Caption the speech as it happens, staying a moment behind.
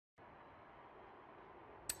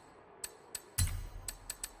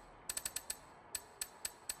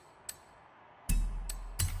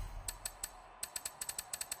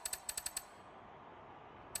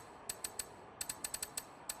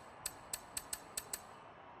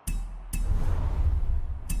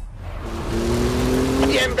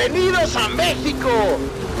¡Bienvenidos a México!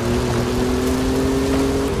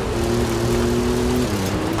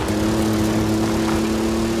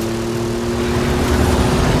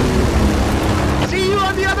 See you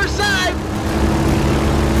on the other side!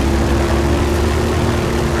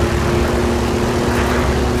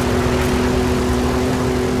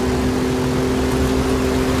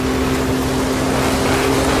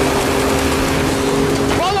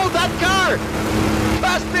 Follow that car!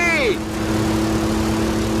 Trust me!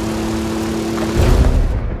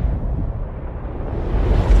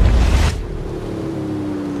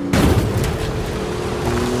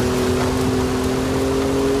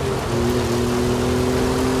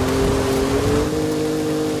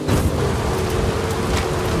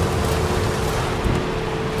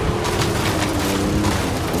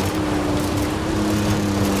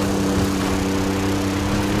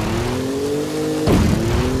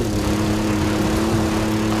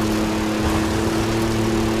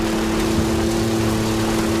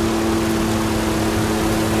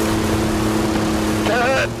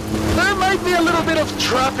 There might be a little bit of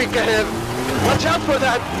traffic ahead. Watch out for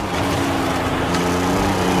that.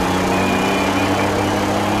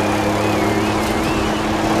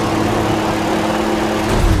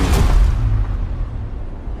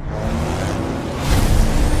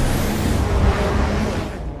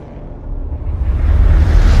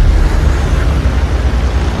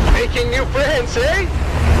 Making new friends, eh?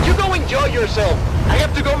 You go enjoy yourself. I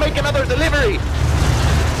have to go make another delivery.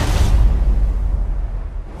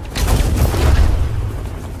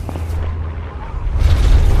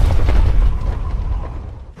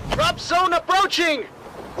 Drop zone approaching!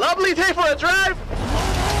 Lovely day for a drive!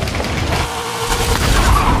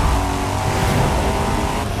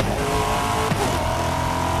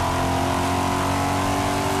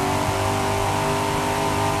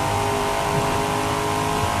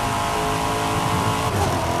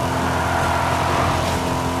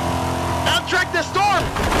 Track the storm!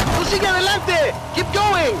 Tú sigue adelante! Keep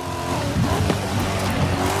going!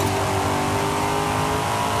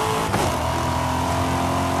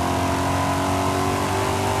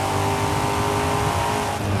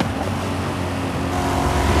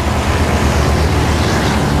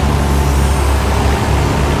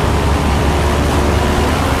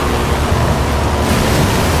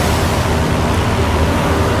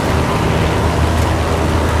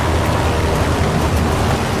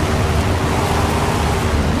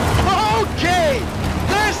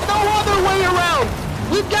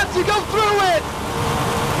 We've got to go through it!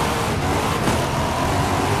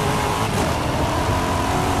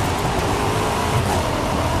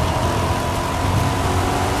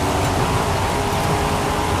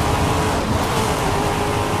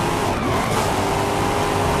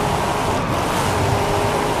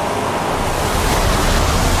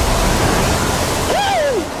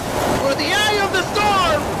 Woo! For the eye of the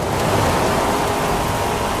storm!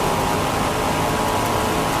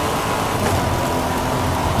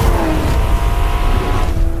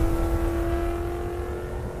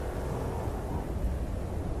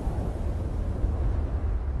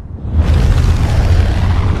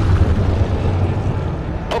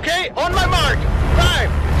 Okay, on my mark. 5,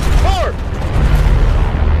 4.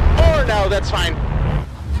 4 now, that's fine.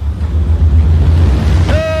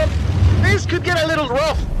 This could get a little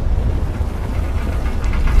rough.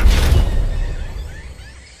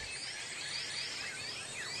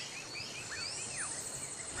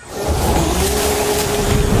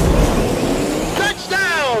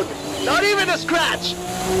 Touchdown! Not even a scratch.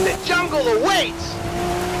 The jungle awaits.